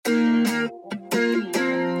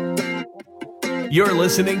You're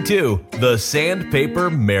listening to the Sandpaper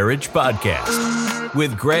Marriage Podcast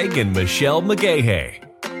with Greg and Michelle McGahey.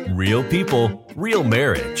 Real people, real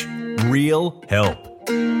marriage, real help.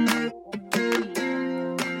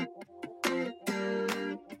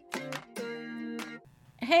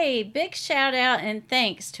 Hey, big shout out and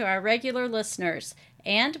thanks to our regular listeners,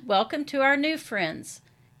 and welcome to our new friends.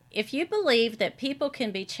 If you believe that people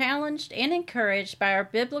can be challenged and encouraged by our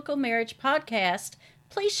Biblical Marriage Podcast,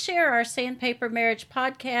 please share our Sandpaper Marriage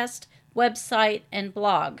Podcast website and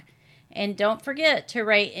blog. And don't forget to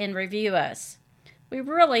rate and review us. We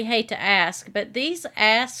really hate to ask, but these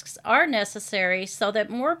asks are necessary so that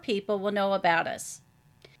more people will know about us.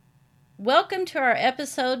 Welcome to our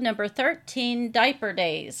episode number 13, Diaper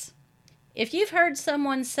Days. If you've heard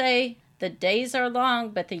someone say, the days are long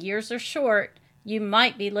but the years are short, you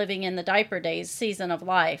might be living in the diaper days season of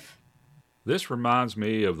life. This reminds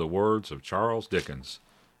me of the words of Charles Dickens.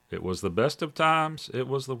 It was the best of times, it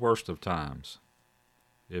was the worst of times.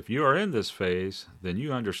 If you are in this phase, then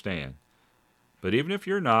you understand. But even if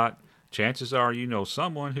you're not, chances are you know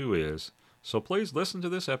someone who is, so please listen to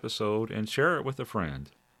this episode and share it with a friend.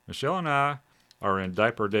 Michelle and I are in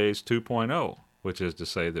Diaper Days 2.0, which is to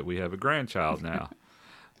say that we have a grandchild now.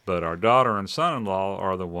 But our daughter and son-in-law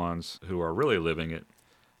are the ones who are really living it.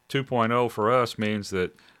 2.0 for us means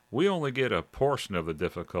that we only get a portion of the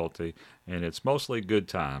difficulty, and it's mostly good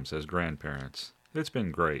times as grandparents. It's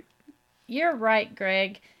been great. You're right,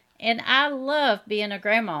 Greg, and I love being a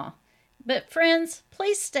grandma. But friends,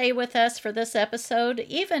 please stay with us for this episode,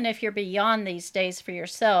 even if you're beyond these days for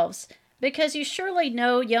yourselves, because you surely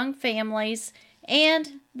know young families,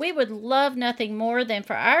 and we would love nothing more than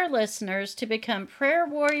for our listeners to become prayer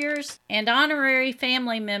warriors and honorary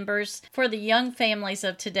family members for the young families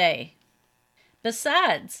of today.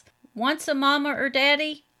 Besides, once a mama or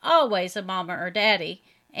daddy, always a mama or daddy,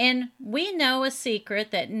 and we know a secret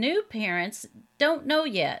that new parents don't know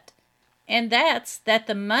yet, and that's that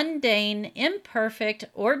the mundane, imperfect,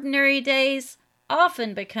 ordinary days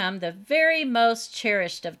often become the very most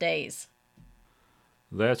cherished of days.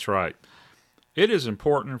 That's right. It is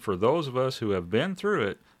important for those of us who have been through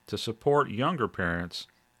it to support younger parents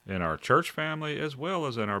in our church family as well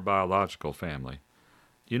as in our biological family.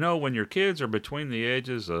 You know, when your kids are between the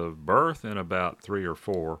ages of birth and about 3 or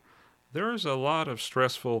 4, there's a lot of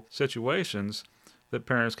stressful situations that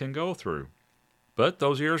parents can go through. But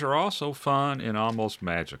those years are also fun and almost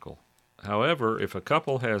magical. However, if a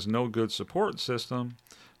couple has no good support system,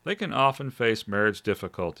 they can often face marriage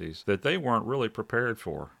difficulties that they weren't really prepared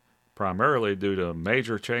for, primarily due to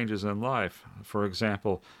major changes in life. For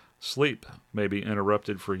example, sleep may be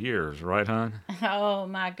interrupted for years, right, hon? Oh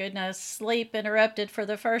my goodness, sleep interrupted for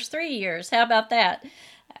the first 3 years. How about that?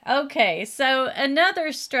 Okay, so another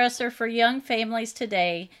stressor for young families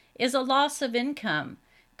today is a loss of income,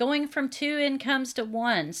 going from 2 incomes to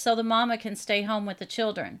 1 so the mama can stay home with the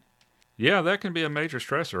children. Yeah, that can be a major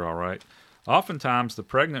stressor, all right. Oftentimes, the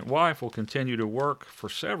pregnant wife will continue to work for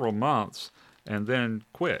several months and then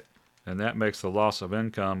quit. And that makes the loss of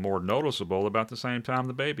income more noticeable about the same time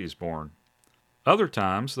the baby's born. Other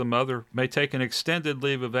times, the mother may take an extended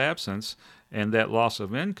leave of absence, and that loss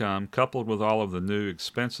of income, coupled with all of the new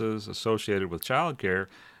expenses associated with childcare,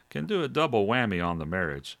 can do a double whammy on the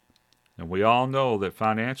marriage. And we all know that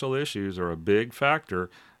financial issues are a big factor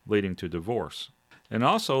leading to divorce. And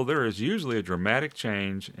also, there is usually a dramatic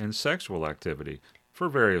change in sexual activity for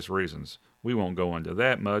various reasons. We won't go into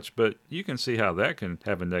that much, but you can see how that can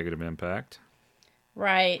have a negative impact.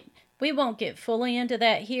 Right. We won't get fully into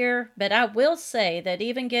that here, but I will say that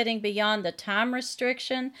even getting beyond the time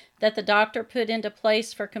restriction that the doctor put into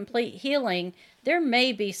place for complete healing, there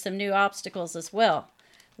may be some new obstacles as well.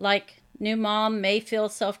 Like, new mom may feel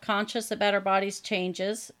self-conscious about her body's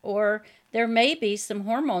changes, or there may be some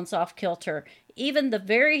hormones off kilter. Even the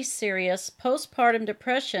very serious postpartum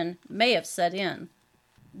depression may have set in.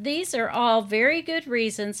 These are all very good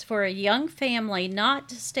reasons for a young family not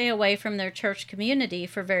to stay away from their church community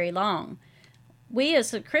for very long. We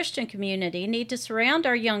as a Christian community need to surround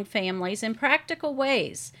our young families in practical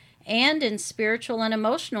ways and in spiritual and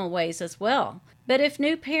emotional ways as well. But if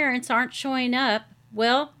new parents aren't showing up,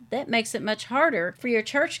 well, that makes it much harder for your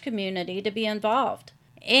church community to be involved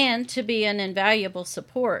and to be an invaluable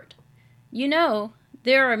support. You know,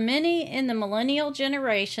 there are many in the millennial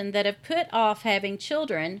generation that have put off having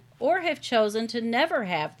children or have chosen to never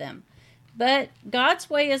have them. But God's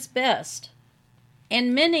way is best.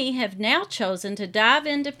 And many have now chosen to dive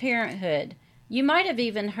into parenthood. You might have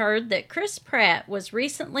even heard that Chris Pratt was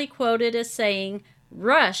recently quoted as saying,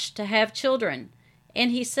 "Rush to have children." And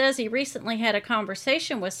he says he recently had a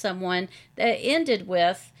conversation with someone that ended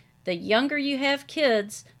with, The younger you have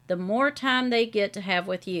kids, the more time they get to have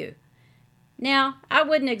with you. Now, I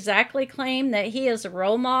wouldn't exactly claim that he is a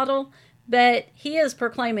role model, but he is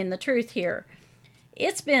proclaiming the truth here.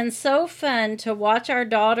 It's been so fun to watch our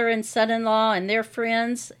daughter and son-in-law and their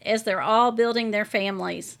friends as they're all building their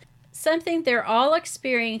families. Something they're all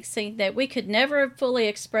experiencing that we could never have fully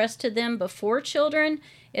expressed to them before children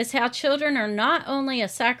is how children are not only a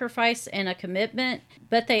sacrifice and a commitment,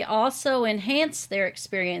 but they also enhance their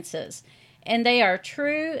experiences, and they are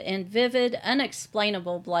true and vivid,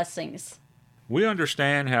 unexplainable blessings. We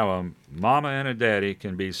understand how a mama and a daddy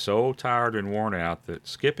can be so tired and worn out that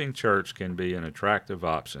skipping church can be an attractive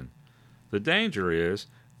option. The danger is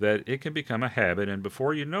that it can become a habit, and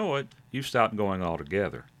before you know it, you've stopped going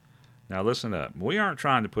altogether. Now listen up. We aren't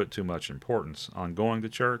trying to put too much importance on going to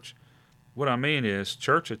church. What I mean is,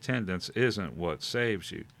 church attendance isn't what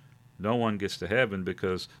saves you. No one gets to heaven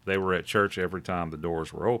because they were at church every time the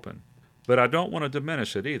doors were open. But I don't want to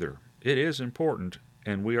diminish it either. It is important,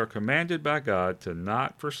 and we are commanded by God to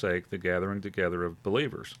not forsake the gathering together of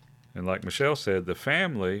believers. And like Michelle said, the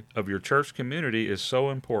family of your church community is so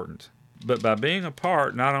important. But by being a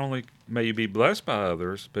part, not only may you be blessed by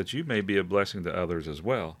others, but you may be a blessing to others as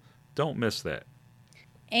well. Don't miss that.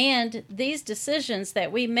 And these decisions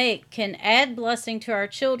that we make can add blessing to our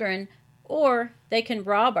children, or they can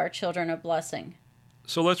rob our children of blessing.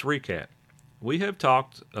 So let's recap. We have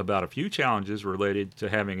talked about a few challenges related to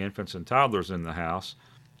having infants and toddlers in the house.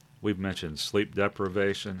 We've mentioned sleep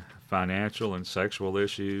deprivation, financial and sexual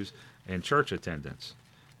issues, and church attendance.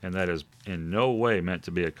 And that is in no way meant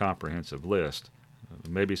to be a comprehensive list.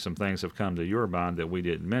 Maybe some things have come to your mind that we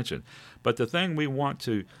didn't mention. But the thing we want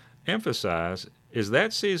to emphasize is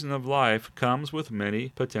that season of life comes with many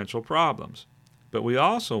potential problems. But we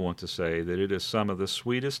also want to say that it is some of the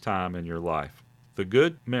sweetest time in your life. The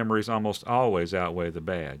good memories almost always outweigh the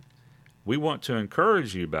bad. We want to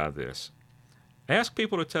encourage you by this. Ask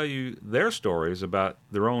people to tell you their stories about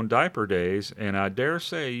their own diaper days, and I dare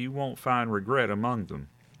say you won't find regret among them.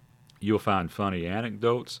 You'll find funny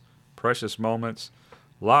anecdotes, precious moments,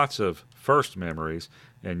 lots of first memories,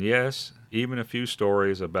 and yes, even a few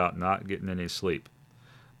stories about not getting any sleep.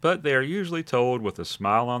 But they are usually told with a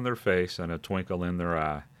smile on their face and a twinkle in their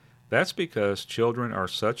eye. That's because children are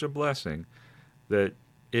such a blessing that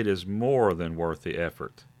it is more than worth the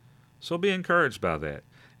effort. So be encouraged by that.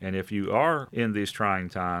 And if you are in these trying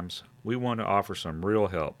times, we want to offer some real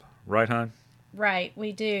help. Right, hon? Right,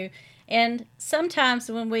 we do. And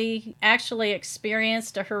sometimes when we actually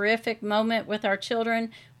experienced a horrific moment with our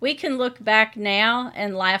children, we can look back now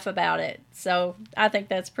and laugh about it. So I think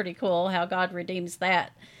that's pretty cool how God redeems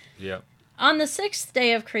that. Yep. On the sixth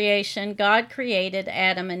day of creation, God created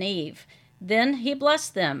Adam and Eve. Then he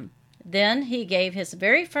blessed them. Then he gave his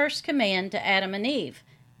very first command to Adam and Eve: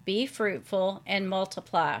 be fruitful and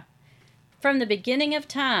multiply. From the beginning of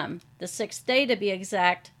time, the sixth day to be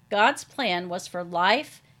exact, God's plan was for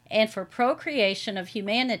life and for procreation of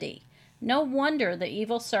humanity. No wonder the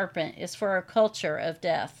evil serpent is for a culture of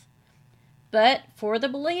death. But for the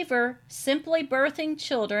believer, simply birthing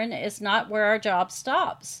children is not where our job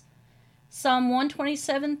stops. Psalm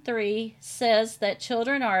 127:3 says that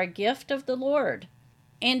children are a gift of the Lord.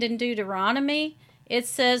 And in Deuteronomy, it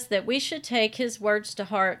says that we should take his words to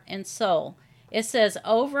heart and soul. It says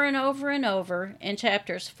over and over and over in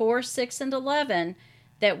chapters 4, 6, and 11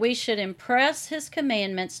 that we should impress his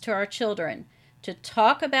commandments to our children, to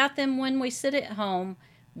talk about them when we sit at home,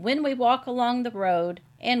 when we walk along the road,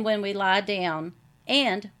 and when we lie down,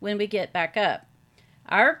 and when we get back up.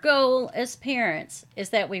 Our goal as parents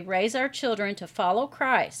is that we raise our children to follow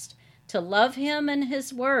Christ, to love him and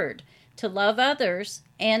his word, to love others,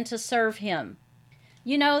 and to serve him.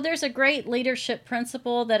 You know, there's a great leadership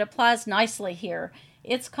principle that applies nicely here.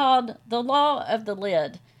 It's called the law of the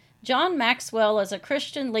lid. John Maxwell is a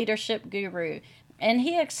Christian leadership guru, and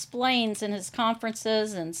he explains in his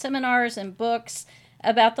conferences and seminars and books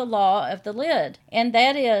about the law of the lid. And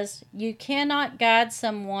that is, you cannot guide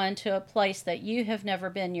someone to a place that you have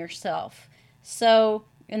never been yourself. So,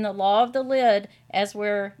 in the law of the lid, as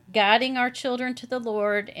we're guiding our children to the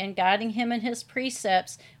Lord and guiding him in his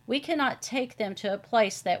precepts, we cannot take them to a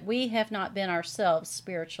place that we have not been ourselves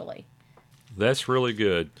spiritually. That's really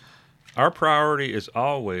good. Our priority is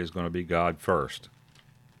always going to be God first.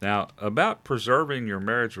 Now, about preserving your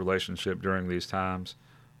marriage relationship during these times,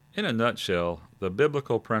 in a nutshell, the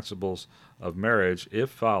biblical principles of marriage, if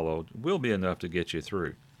followed, will be enough to get you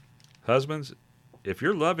through. Husbands, if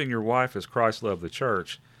you're loving your wife as Christ loved the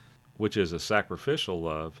church, which is a sacrificial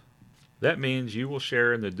love, that means you will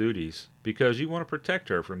share in the duties because you want to protect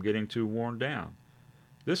her from getting too worn down.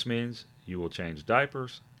 This means you will change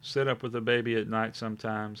diapers, sit up with the baby at night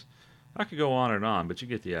sometimes. I could go on, but you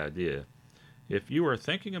get the idea. If you are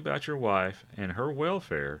thinking about your wife and her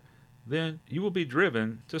welfare, then you will be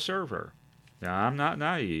driven to serve her. Now, I'm not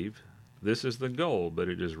naive. This is the goal, but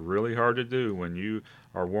it is really hard to do when you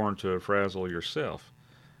are worn to a frazzle yourself.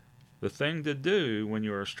 The thing to do when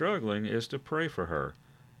you are struggling is to pray for her.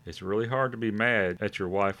 It's really hard to be mad at your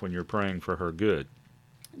wife when you're praying for her good.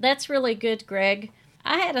 That's really good, Greg.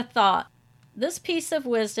 I had a thought. This piece of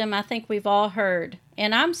wisdom I think we've all heard,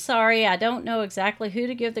 and I'm sorry I don't know exactly who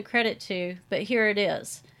to give the credit to, but here it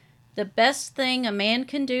is. The best thing a man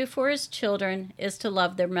can do for his children is to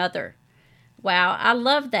love their mother. Wow, I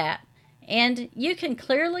love that. And you can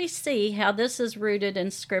clearly see how this is rooted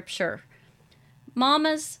in Scripture.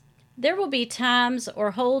 Mamas, there will be times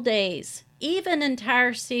or whole days, even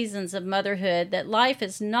entire seasons of motherhood, that life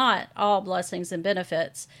is not all blessings and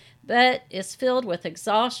benefits, but is filled with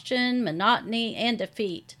exhaustion, monotony, and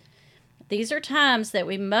defeat. These are times that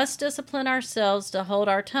we must discipline ourselves to hold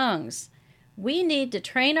our tongues. We need to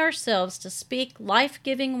train ourselves to speak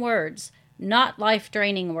life-giving words, not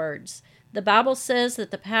life-draining words. The Bible says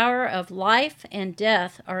that the power of life and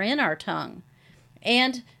death are in our tongue.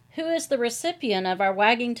 And who is the recipient of our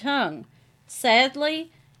wagging tongue?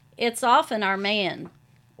 Sadly, it's often our man.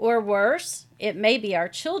 Or worse, it may be our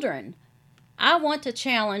children. I want to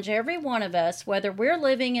challenge every one of us, whether we're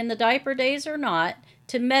living in the diaper days or not,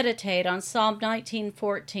 to meditate on Psalm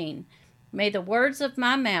 19:14. May the words of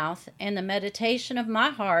my mouth and the meditation of my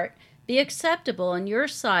heart be acceptable in your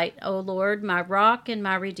sight, O Lord, my rock and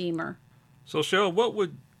my redeemer. So, Shell, what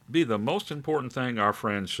would be the most important thing our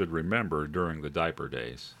friends should remember during the diaper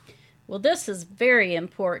days? Well, this is very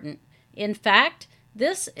important. In fact,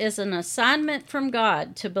 this is an assignment from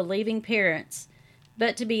God to believing parents.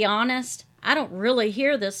 But to be honest, I don't really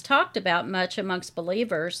hear this talked about much amongst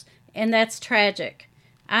believers, and that's tragic.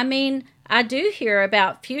 I mean, I do hear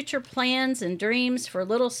about future plans and dreams for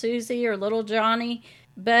little Susie or little Johnny,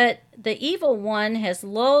 but the evil one has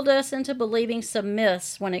lulled us into believing some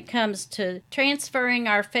myths when it comes to transferring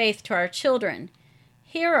our faith to our children.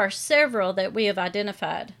 Here are several that we have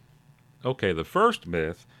identified. Okay, the first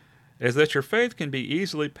myth is that your faith can be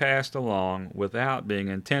easily passed along without being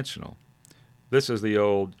intentional. This is the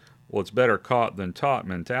old, well, it's better caught than taught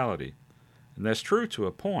mentality. And that's true to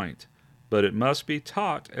a point, but it must be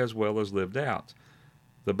taught as well as lived out.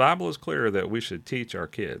 The Bible is clear that we should teach our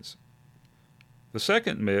kids. The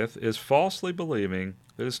second myth is falsely believing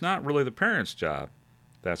that it's not really the parents' job.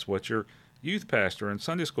 That's what your youth pastor and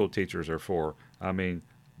Sunday school teachers are for. I mean,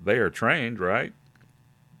 they are trained, right?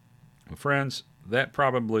 Well, friends, that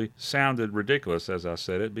probably sounded ridiculous as I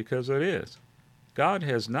said it, because it is. God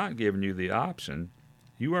has not given you the option.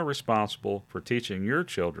 You are responsible for teaching your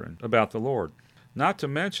children about the Lord. Not to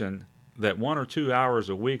mention that 1 or 2 hours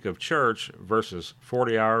a week of church versus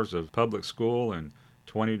 40 hours of public school and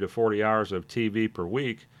 20 to 40 hours of TV per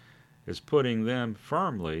week is putting them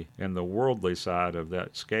firmly in the worldly side of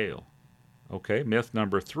that scale. Okay, myth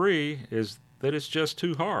number 3 is that it's just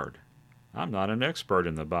too hard. I'm not an expert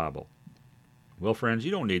in the Bible. Well, friends,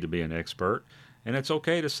 you don't need to be an expert, and it's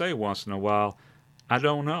okay to say once in a while, I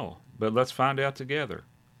don't know, but let's find out together.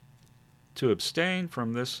 To abstain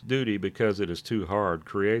from this duty because it is too hard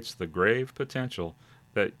creates the grave potential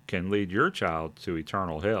that can lead your child to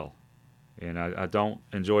eternal hell. And I don't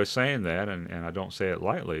enjoy saying that, and I don't say it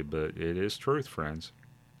lightly, but it is truth, friends.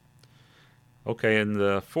 Okay, and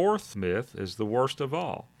the fourth myth is the worst of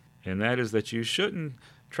all, and that is that you shouldn't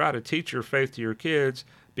try to teach your faith to your kids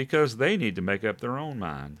because they need to make up their own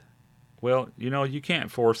mind. Well, you can't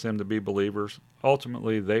force them to be believers.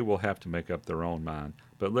 Ultimately, they will have to make up their own mind.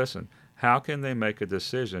 But listen, how can they make a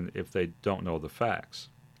decision if they don't know the facts?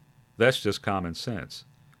 That's just common sense.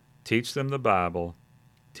 Teach them the Bible,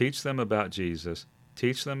 teach them about Jesus,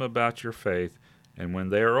 teach them about your faith, and when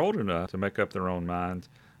they are old enough to make up their own minds,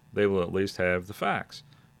 they will at least have the facts,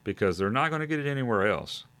 because they're not going to get it anywhere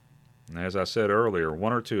else. And as I said earlier,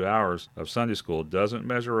 1 or 2 hours of Sunday school doesn't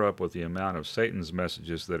measure up with the amount of Satan's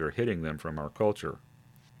messages that are hitting them from our culture.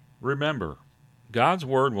 Remember, God's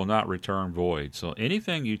Word will not return void, so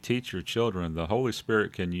anything you teach your children, the Holy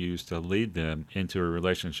Spirit can use to lead them into a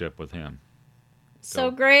relationship with Him.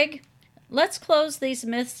 So, Greg, let's close these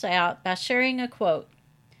myths out by sharing a quote.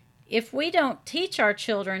 If we don't teach our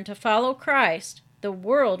children to follow Christ, the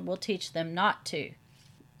world will teach them not to.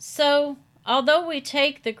 So, although we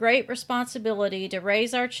take the great responsibility to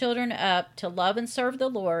raise our children up to love and serve the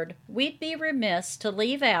Lord, we'd be remiss to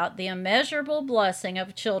leave out the immeasurable blessing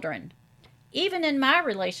of children. Even in my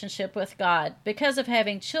relationship with God, because of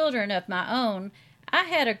having children of my own, I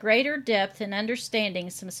had a greater depth in understanding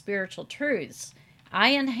some spiritual truths. I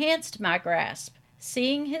enhanced my grasp,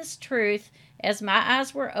 seeing His truth as my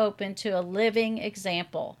eyes were open to a living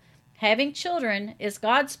example. Having children is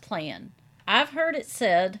God's plan. I've heard it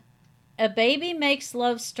said, a baby makes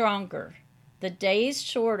love stronger, the days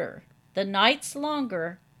shorter, the nights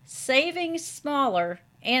longer, savings smaller,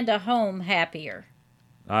 and a home happier.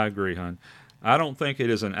 I agree, hon. I don't think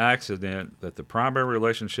it is an accident that the primary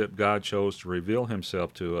relationship God chose to reveal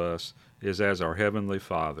Himself to us is as our Heavenly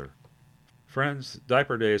Father. Friends,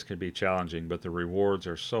 diaper days can be challenging, but the rewards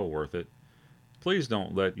are so worth it. Please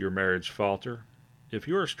don't let your marriage falter. If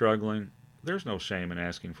you are struggling, there's no shame in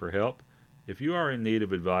asking for help. If you are in need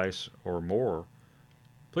of advice or more,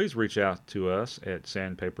 please reach out to us at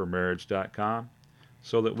sandpapermarriage.com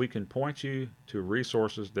so that we can point you to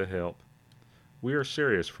resources to help. We are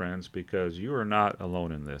serious, friends, because you are not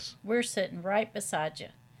alone in this. We're sitting right beside you.